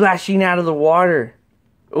 He's splashing out of the water.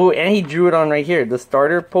 Oh, and he drew it on right here. The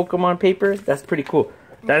starter Pokemon paper. That's pretty cool.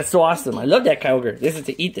 That is so awesome. I love that Kyogre. This is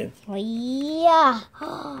to Ethan. Yeah.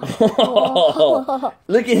 Oh,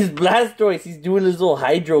 look at his Blastoise. He's doing his little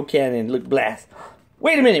hydro cannon. Look, blast.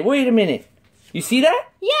 Wait a minute. You see that?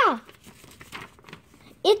 Yeah.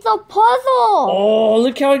 It's a puzzle. Oh,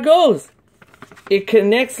 look how it goes. It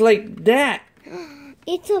connects like that.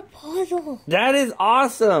 It's a puzzle. That is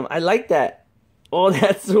awesome. I like that. Oh,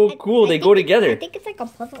 that's so cool. They go together. I think it's like a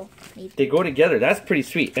puzzle. Maybe. They go together. That's pretty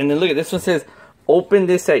sweet. And then look at this one says, open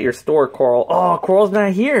this at your store, Carl. Oh, Carl's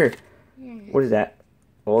not here. What is that?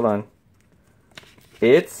 Hold on.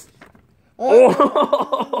 It's...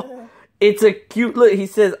 Oh! It's a cute... Look, he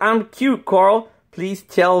says, I'm cute, Carl. Please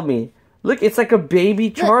tell me. Look, it's like a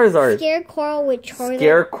baby Charizard. Scare Carl with Charizard.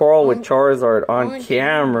 Scare Carl with Charizard on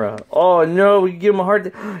camera. Oh no, we give him a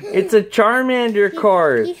hard... It's a Charmander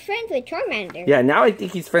card. He's friends with Charmander. Yeah, now I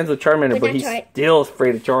think he's friends with Charmander, but he's still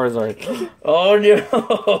afraid of Charizard. Oh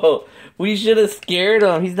no! We should have scared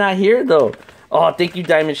him. He's not here though. Oh, thank you,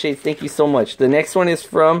 Diamond Shades. Thank you so much. The next one is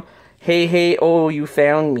from Hey Hey Oh You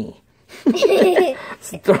Found Me.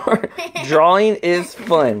 Drawing is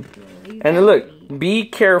fun. And then look, be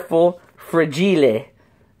careful, fragile.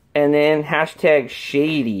 And then hashtag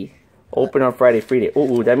shady. Open on Friday, Freeday.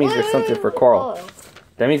 Ooh, that means there's something for Carl.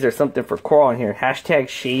 That means there's something for Carl in here. Hashtag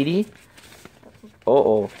shady.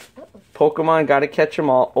 Uh-oh. Pokemon, gotta catch them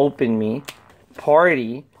all. Open me.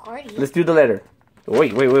 Party. Let's do the letter.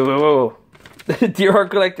 Wait. Dear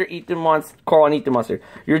Hardcorllector, eat the monster. Carl and Eat the Monster.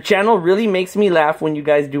 Your channel really makes me laugh when you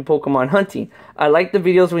guys do Pokemon hunting. I like the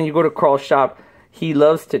videos when you go to Carl's shop. He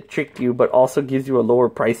loves to trick you, but also gives you a lower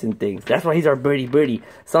price in things. That's why he's our birdie.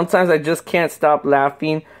 Sometimes I just can't stop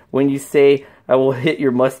laughing when you say, I will hit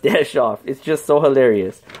your mustache off. It's just so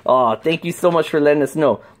hilarious. Aw, thank you so much for letting us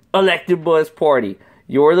know. Electabuzz Party.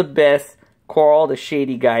 You're the best. Carl, the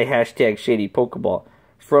shady guy. Hashtag shady Pokeball.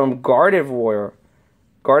 From Gardevoir.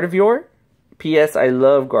 Gardevoir? P.S. I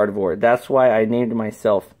love Gardevoir. That's why I named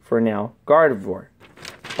myself, for now, Gardevoir.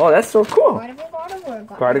 Oh, that's so cool.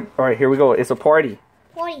 Gardevoir. All right, here we go. It's a party.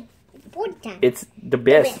 Party time. It's the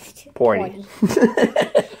best party.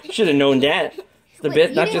 Should have known that. It's the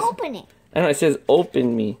best. Not just open it. I know it says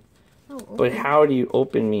open me, but how do you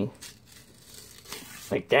open me?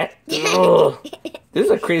 Like that? Ugh. This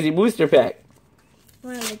is a crazy booster pack.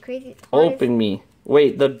 One of the crazy. Open me.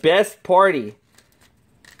 Wait, the best party.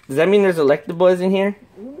 Does that mean there's Electabuzz in here?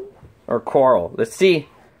 Or Carl? Let's see.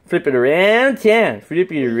 Flip it around 10.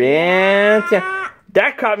 Flip it around 10.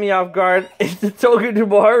 That caught me off guard. It's the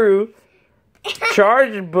Togedemaru.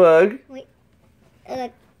 Charge bug.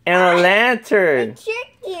 And a lantern. I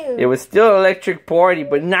tricked you. It was still an electric party,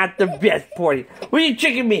 but not the best party. What are you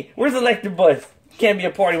tricking me? Where's Electabuzz? Can't be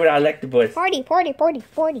a party without Electabuzz. Party.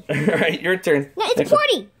 Alright, your turn. No, it's a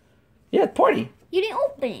party. Yeah, party. You didn't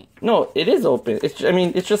open it. No, it is open.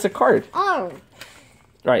 It's just a card. Oh.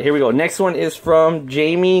 Alright, here we go. Next one is from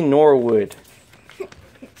Jamie Norwood.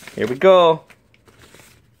 Here we go.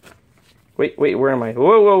 Wait, where am I?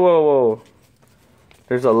 Whoa.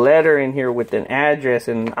 There's a letter in here with an address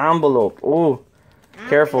and an envelope. Ooh,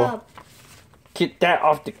 careful. Get that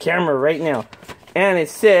off the camera right now. And it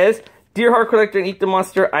says, Dear Hardcorllector and Eat the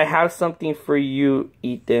Monster, I have something for you,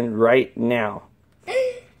 Ethan, right now.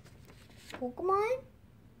 Pokemon?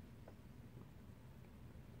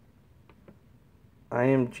 I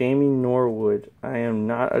am Jamie Norwood. I am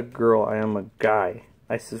not a girl. I am a guy.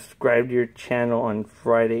 I subscribed to your channel on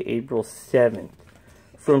Friday, April 7th.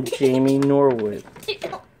 From Jamie Norwood.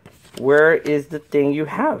 Where is the thing you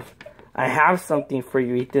have? I have something for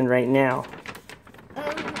you, Ethan, right now.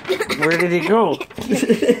 Where did it go?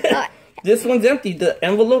 This one's empty. The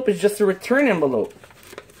envelope is just a return envelope.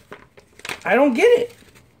 I don't get it.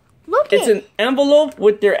 Look It's an envelope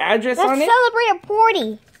with their address on it? Let's celebrate a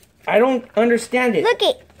party. I don't understand it. Look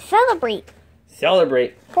it. Celebrate.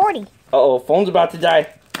 Celebrate. Party. Uh-oh, phone's about to die.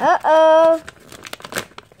 Uh-oh.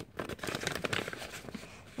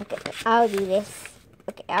 Okay, I'll do this.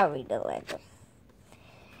 Okay, I'll read the letter.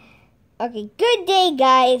 Okay, good day,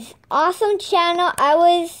 guys. Awesome channel. I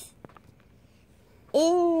was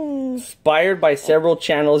inspired by several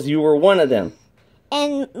channels. You were one of them.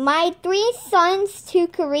 And my 3 sons to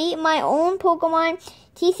create my own Pokemon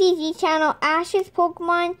TCG channel, Ash's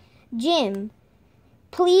Pokemon Gym.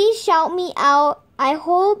 Please shout me out. I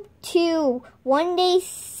hope to one day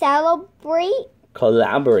celebrate.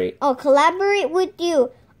 Collaborate. Oh, collaborate with you.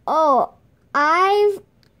 Oh, I've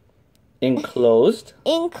enclosed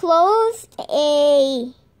a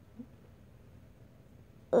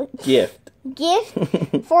gift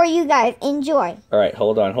for you guys. Enjoy. All right,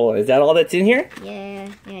 hold on. Is that all that's in here? Yeah.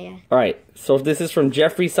 All right, so this is from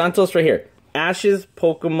Jeffrey Santos right here. Ash's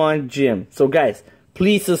Pokemon Gym. So guys,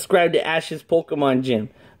 please subscribe to Ash's Pokemon Gym.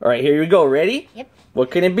 All right, here we go. Ready? Yep. What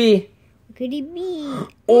can it be? What could it be?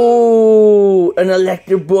 Oh, an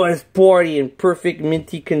Electabuzz party in perfect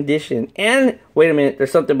minty condition. And, wait a minute,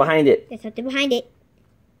 there's something behind it. There's something behind it.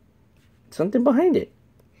 Something behind it.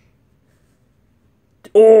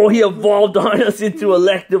 Oh, he evolved on us into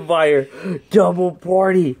Electivire. Double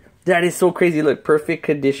party. That is so crazy. Look, perfect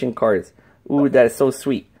condition cards. Ooh, that is so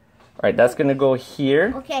sweet. All right, that's going to go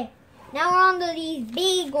here. Okay. Now we're on to these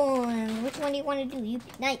big ones. Which one do you want to do? You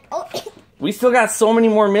like, oh. We still got so many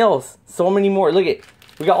more mails. So many more. Look at,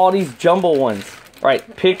 we got all these jumbo ones. All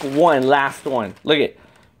right, pick one, last one. Look at,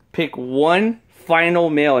 pick one final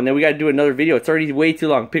mail, and then we got to do another video. It's already way too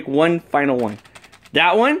long. Pick one final one.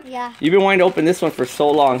 That one? Yeah. You've been wanting to open this one for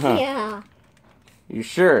so long, huh? Yeah. You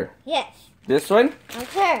sure? Yes. This one? I'm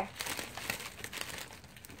sure.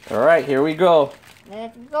 All right, here we go.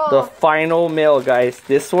 Let's go. The final mail, guys.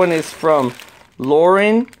 This one is from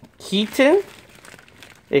Lauren Keaton.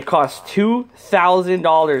 It costs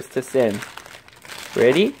 $2,000 to send.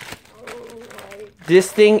 Ready? This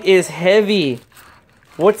thing is heavy.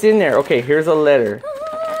 What's in there? Okay, here's a letter.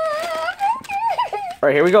 All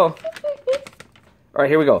right, here we go. All right,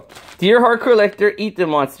 here we go. Dear Hardcorllector, Eat the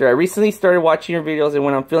Monster. I recently started watching your videos, and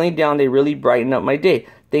when I'm feeling down, they really brighten up my day.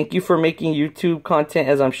 Thank you for making YouTube content,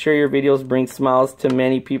 as I'm sure your videos bring smiles to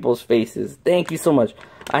many people's faces. Thank you so much.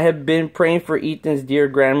 I have been praying for Ethan's dear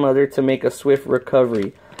grandmother to make a swift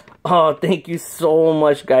recovery. Oh, thank you so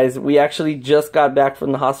much, guys. We actually just got back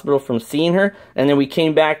from the hospital from seeing her, and then we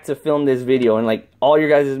came back to film this video, and like all your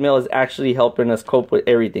guys' mail is actually helping us cope with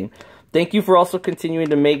everything. Thank you for also continuing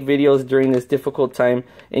to make videos during this difficult time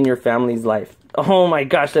in your family's life. Oh my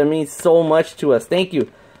gosh, that means so much to us. Thank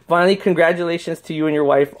you. Finally, congratulations to you and your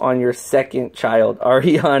wife on your second child,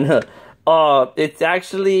 Arianna. It's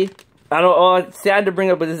actually, it's sad to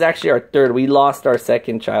bring up, but this is actually our third. We lost our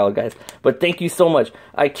second child, guys. But thank you so much.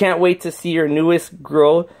 I can't wait to see your newest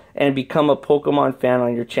grow and become a Pokemon fan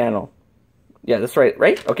on your channel. Yeah, that's right,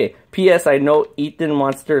 right? Okay. P.S. I know Ethan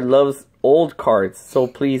Monster loves old cards, so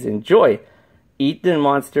please enjoy. Ethan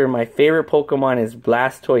Monster, my favorite Pokemon is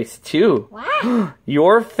Blastoise too. Wow.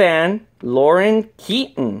 Your fan, Lauren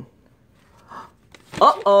Keaton.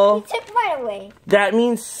 Uh-oh. He took mine away. That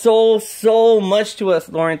means so much to us,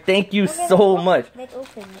 Lauren. Thank you so much. Let's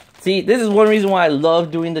open it. See, this is one reason why I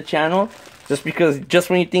love doing the channel. Just because just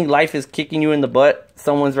when you think life is kicking you in the butt,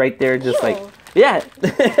 someone's right there just like, yeah.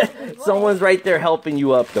 Someone's right there helping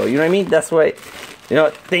you up, though. You know what I mean? That's why, you know,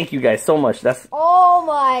 thank you guys so much. That's. Oh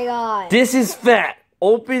my god. This is fat.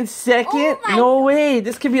 Open second? Oh no way.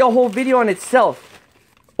 This could be a whole video on itself.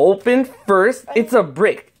 Open first. It's a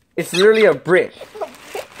brick. It's literally a brick.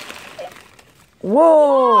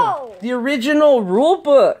 Whoa. The original rule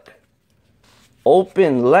book.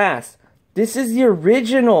 Open last. This is the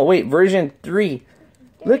original. Wait, version 3.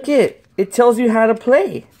 Look it. It tells you how to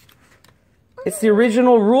play. It's the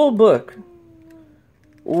original rule book.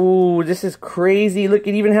 Ooh, this is crazy. Look,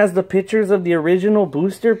 it even has the pictures of the original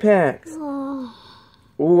booster packs. Ooh,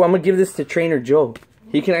 I'm going to give this to Trainer Joe.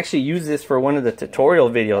 He can actually use this for one of the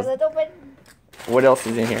tutorial videos. What else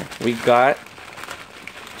is in here? We got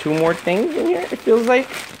 2 more things in here, it feels like.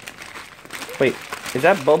 Wait, is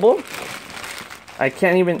that bubble? I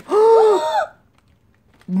can't even...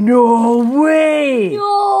 No way!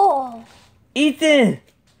 No! Ethan!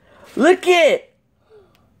 Look it!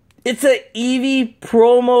 It's a Eevee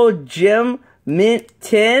promo gem mint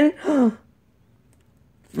 10.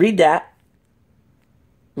 Read that.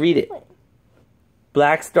 Read it.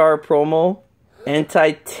 Black Star promo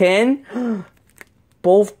anti 10.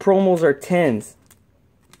 Both promos are 10s.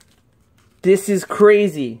 This is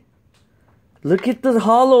crazy. Look at the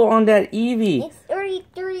holo on that Eevee. It's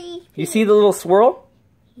 33. You see the little swirl?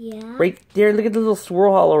 Yeah. Right there. Look at the little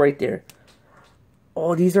swirl holo right there.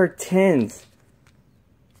 Oh, these are 10s.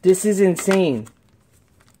 This is insane.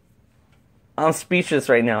 I'm speechless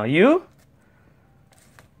right now. You?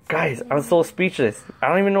 Guys, I'm so speechless. I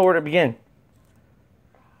don't even know where to begin.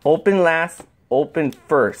 Open last, open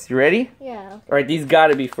first. You ready? Yeah. Alright, these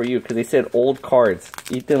gotta be for you because they said old cards.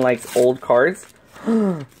 Ethan likes old cards.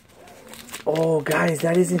 Oh, guys,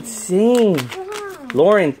 that is insane. Wow.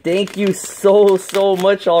 Lauren, thank you so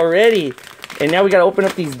much already. And now we gotta open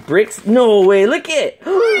up these bricks. No way, look it.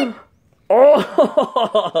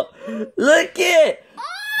 Oh, look it.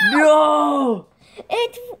 No.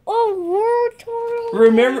 It's a world total.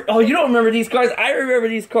 Remember? Oh, you don't remember these cards? I remember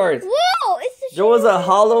these cards. Whoa, it's the There was a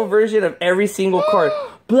hollow version of every single card.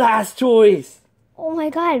 Blastoise. Oh my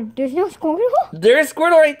god, there's no Squirtle? There's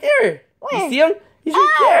Squirtle right there. Where? You see him? He's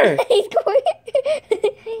right there. He's going.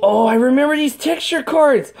 Oh, I remember these texture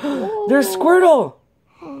cards. There's Squirtle.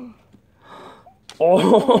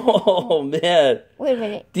 Oh, man. Wait a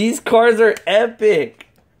minute. These cards are epic.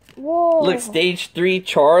 Whoa. Look, stage 3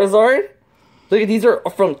 Charizard. Look, these are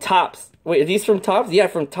from Topps. Wait, are these from Topps? Yeah,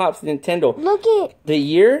 from Topps Nintendo. Look it. The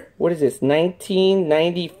year? What is this?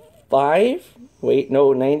 1995? Wait,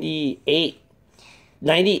 no, 98.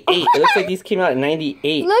 98. It looks like these came out in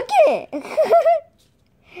 98. Look at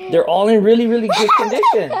it. They're all in really, really good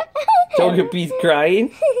condition. Togepi's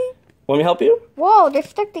crying. Want me to help you? Whoa, they're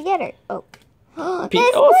stuck together. Oh.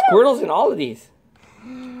 Squirtle's in all of these.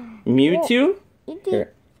 Mewtwo.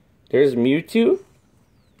 Here. There's Mewtwo.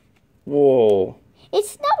 Whoa.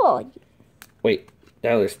 It's snowballed. Wait,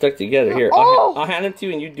 now they're stuck together. Here, Oh. I'll hand them to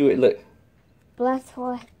you and you do it. Look.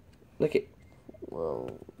 Blastoise. Look at Whoa.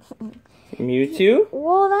 Mewtwo.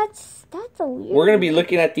 Whoa, that's a weird. We're gonna be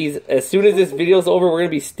looking at these as soon as this video's over. We're gonna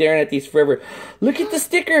be staring at these forever. Look at the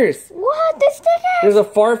stickers. What? The stickers? There's a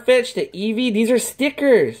Farfetch, the Eevee. These are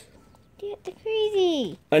stickers. Dude, they're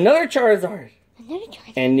crazy. Another Charizard. Another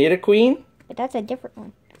Charizard. And Nidoqueen. But that's a different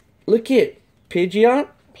one. Look at Pidgeot.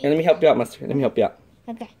 And let me help you out, Master. Let me help you out.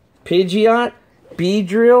 Okay. Pidgeot,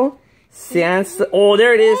 Beedrill, Sans. Oh,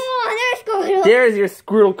 there it is. Oh, there's Squirtle. There's your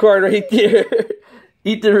Squirtle card right there.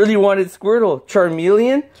 Ethan really wanted Squirtle.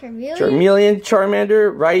 Charmeleon,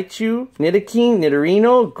 Charmander, Raichu, Nidoking,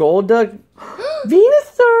 Nidorino, Golduck,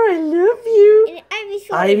 Venusaur, I love you. And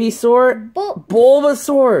Ivysaur,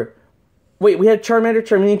 Bulbasaur. Wait, we had Charmander,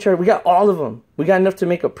 Charmeleon, we got all of them. We got enough to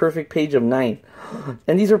make a perfect page of 9.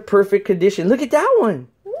 And these are perfect condition. Look at that one.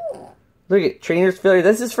 Ooh. Look at Trainer's Failure.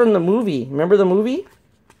 This is from the movie. Remember the movie?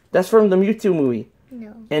 That's from the Mewtwo movie.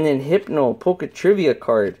 No. And then Hypno, Poke Trivia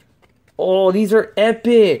card. Oh, these are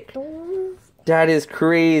epic. That is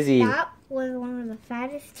crazy. That was one of the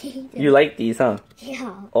fattest things. You like these, huh?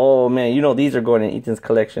 Yeah. Oh, man. You know these are going in Ethan's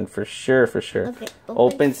collection for sure, for sure. Okay,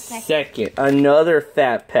 open second. Another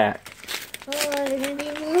fat pack. Oh, there's gonna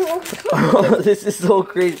be more. Oh, this is so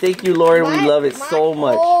crazy. Thank you, Lauren. We love it so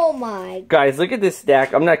much. Oh, my. Guys, look at this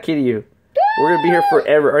stack. I'm not kidding you. We're going to be here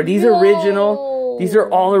forever. Are these original? These are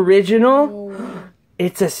all original? No.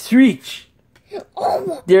 It's a Screech.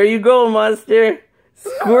 Oh, There you go, Monster.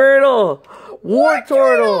 Squirtle.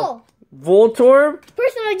 Wartortle. Voltorb.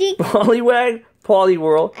 personal G. Poliwag.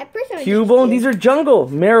 Poliwhirl. I personally Cubone. These are jungle.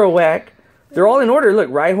 Marowak. They're all in order. Look,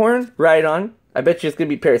 Rhyhorn. Rhydon. I bet you it's going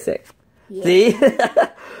to be Parasect. Yeah. See?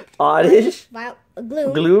 Oddish.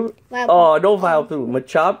 Glue. Oh, no Vileplume.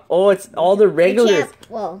 Machop. Oh, it's all the regulars.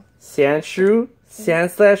 Whoa. Sandshrew.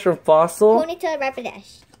 Sandslash from Fossil. Ponyta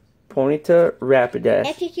Rapidash. Ponyta Rapidash.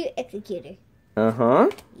 Executor. Uh-huh.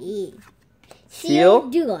 Yeah. Seal.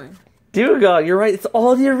 Dugong. Dugong, you're right. It's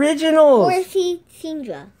all the originals. Or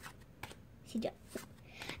Syndra.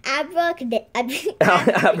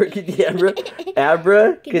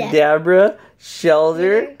 Abracadabra.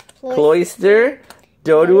 Shelter. Cloyster.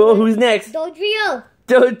 Doduo. Who's next? Dodrio.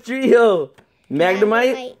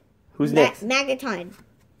 Magnemite. Who's next? Magneton.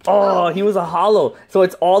 Oh, he was a hollow. So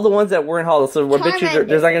it's all the ones that weren't hollow. So I bet you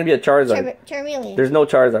there's not going to be a Charizard. Charmeleon. There's no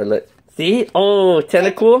Charizard. Look. See? Oh,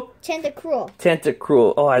 Tentacool.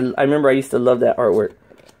 Tentacruel. Oh, I remember I used to love that artwork.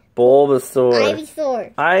 Bulbasaur.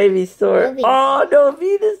 Ivysaur. Oh, no,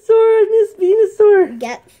 Venusaur. I miss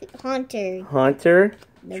Venusaur. Haunter.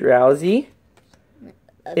 Drowsy.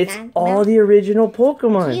 It's all the original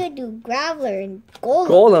Pokemon. Geodude, Graveler, and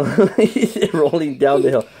Golem. He's rolling down the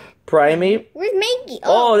hill. Primate. Where's Mankey?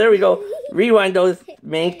 Oh, there we go. Rewind those.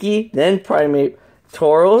 Mankey, then Primate.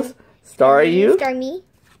 Tauros. Staryu.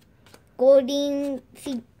 Goldeen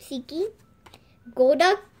Seeki.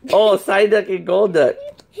 Golduck. Oh, Psyduck and Golduck.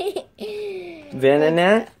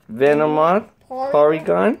 Venonat. Venomoth.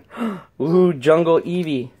 Porygon. Ooh, Jungle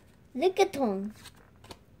Eevee. Lickitung.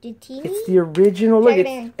 It's the original. Look,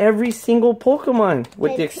 it's every single Pokemon.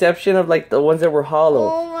 With the exception of like the ones that were hollow.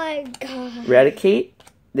 Oh my god. Raticate.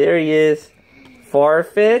 There he is.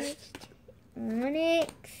 Farfetch.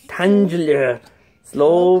 Onyx. Tangela.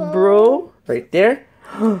 Slowbro. Right there.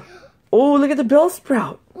 Oh, look at the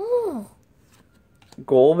Bellsprout. Oh.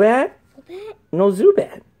 Golbat. No,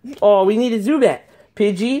 Zubat. Oh, we need a Zubat.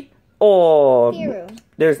 Pidgey. Oh. Hero.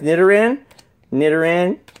 There's Nidoran.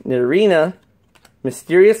 Nidorina.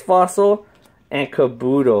 Mysterious Fossil. And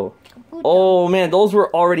Kabuto. Oh, man. Those were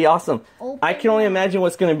already awesome. I can only imagine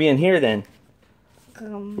what's going to be in here then.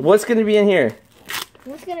 What's going to be in here?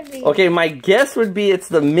 What's going to be? Okay, my guess would be it's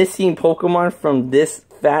the missing Pokemon from this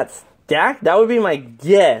fat stack. That would be my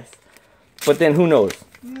guess. But then who knows?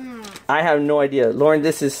 I have no idea. Lauren,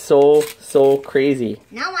 this is so crazy.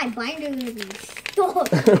 Now my binder will be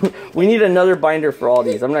stored. We need another binder for all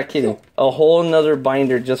these. I'm not kidding. A whole nother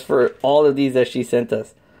binder just for all of these that she sent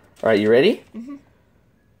us. All right, you ready? Mm-hmm.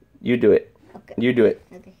 You do it. Okay. You do it.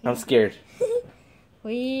 Okay. I'm scared.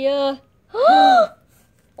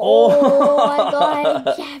 Oh my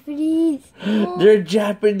god, Japanese. They're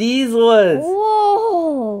Japanese ones.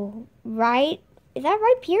 Whoa. Right? Is that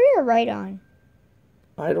right period or right on?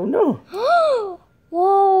 I don't know.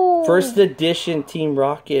 Whoa. First edition Team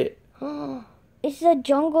Rocket. It's a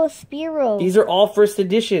Jungle Spearow. These are all first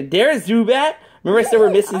edition. There's Zubat. Remember I said we're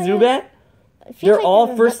missing Zubat? They're like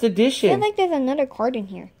all first edition. I feel like there's another card in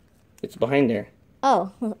here. It's behind there.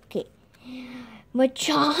 Oh, okay.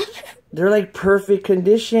 Machop. They're like perfect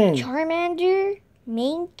condition. Charmander.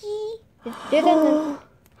 Mankey. There's another.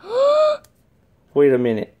 Wait a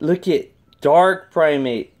minute. Look at Dark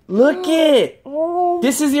Primate. Look it. Oh.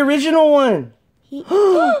 This is the original one.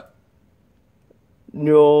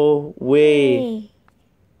 No way.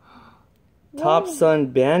 Top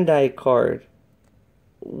Sun Bandai card.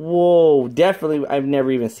 Whoa, definitely. I've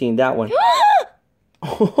never even seen that one.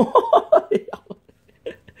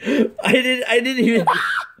 I didn't even.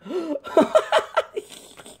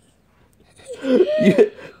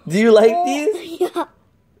 Do you like these? Yeah.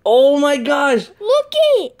 Oh my gosh. Look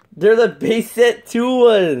it. They're the base set 2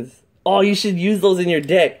 ones. Oh, you should use those in your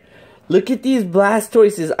deck. Look at these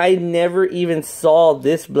Blastoises. I never even saw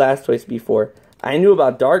this Blastoise before. I knew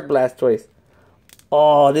about Dark Blastoise.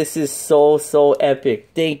 Oh, this is so epic.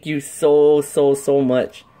 Thank you so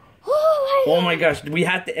much. Oh my gosh, we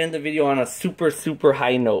have to end the video on a super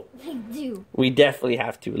high note. We do. We definitely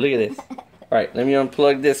have to. Look at this. Alright, let me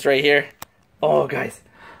unplug this right here. Oh guys,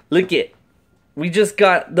 look it. We just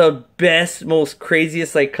got the best, most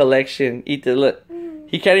craziest like collection. Ethan, look.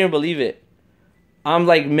 He can't even believe it. I'm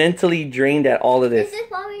like mentally drained at all of this. This is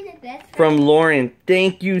probably the best. From Lauren.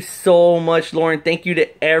 Thank you so much, Lauren. Thank you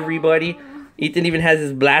to everybody. Ethan even has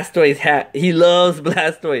his Blastoise hat. He loves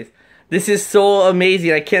Blastoise. This is so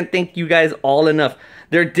amazing. I can't thank you guys all enough.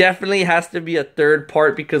 There definitely has to be a third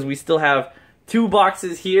part because we still have 2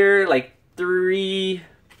 boxes here. Like 3,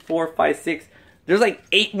 4, 5, 6. There's like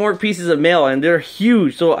 8 more pieces of mail and they're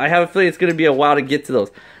huge. So I have a feeling it's going to be a while to get to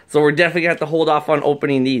those. So we're definitely going to have to hold off on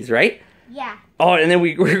opening these, right? Yeah. Oh, and then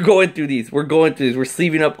we're going through these. We're going through these. We're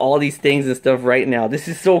sleeving up all these things and stuff right now. This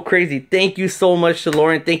is so crazy. Thank you so much to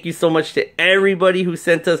Lauren. Thank you so much to everybody who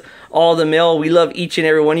sent us all the mail. We love each and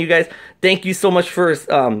every one of you guys. Thank you so much for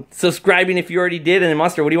subscribing if you already did. And then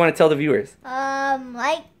Monster, what do you want to tell the viewers?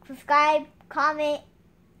 Like, subscribe, comment,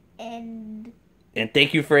 and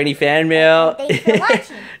thank you for any fan mail. Thanks for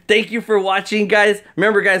watching. Thank you for watching, guys.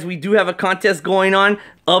 Remember, guys, we do have a contest going on.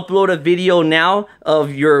 Upload a video now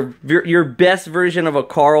of your best version of a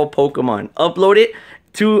Carl Pokemon. Upload it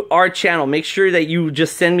to our channel. Make sure that you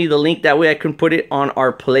just send me the link. That way I can put it on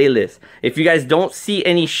our playlist. If you guys don't see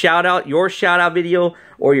any shout out, your shout out video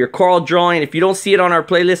or your Carl drawing, if you don't see it on our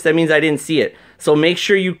playlist, that means I didn't see it. So make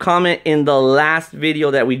sure you comment in the last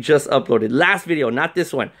video that we just uploaded. Last video, not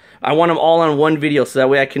this one. I want them all on one video so that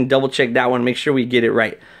way I can double check that one, make sure we get it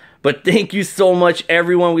right. But thank you so much,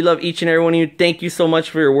 everyone. We love each and every one of you. Thank you so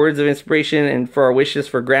much for your words of inspiration and for our wishes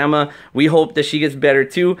for Grandma. We hope that she gets better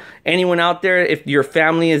too. Anyone out there, if your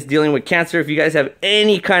family is dealing with cancer, if you guys have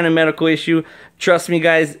any kind of medical issue, trust me,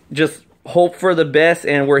 guys, just hope for the best,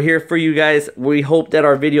 and we're here for you guys. We hope that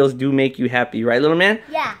our videos do make you happy, right, little man?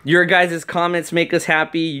 Yeah. Your guys' comments make us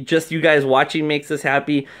happy. Just you guys watching makes us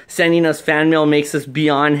happy. Sending us fan mail makes us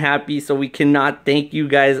beyond happy, so we cannot thank you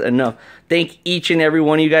guys enough. Thank each and every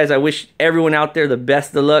one of you guys. I wish everyone out there the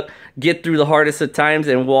best of luck. Get through the hardest of times,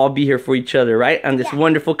 and we'll all be here for each other, right? On this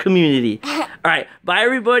wonderful community. All right. Bye,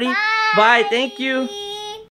 everybody. Bye. Thank you.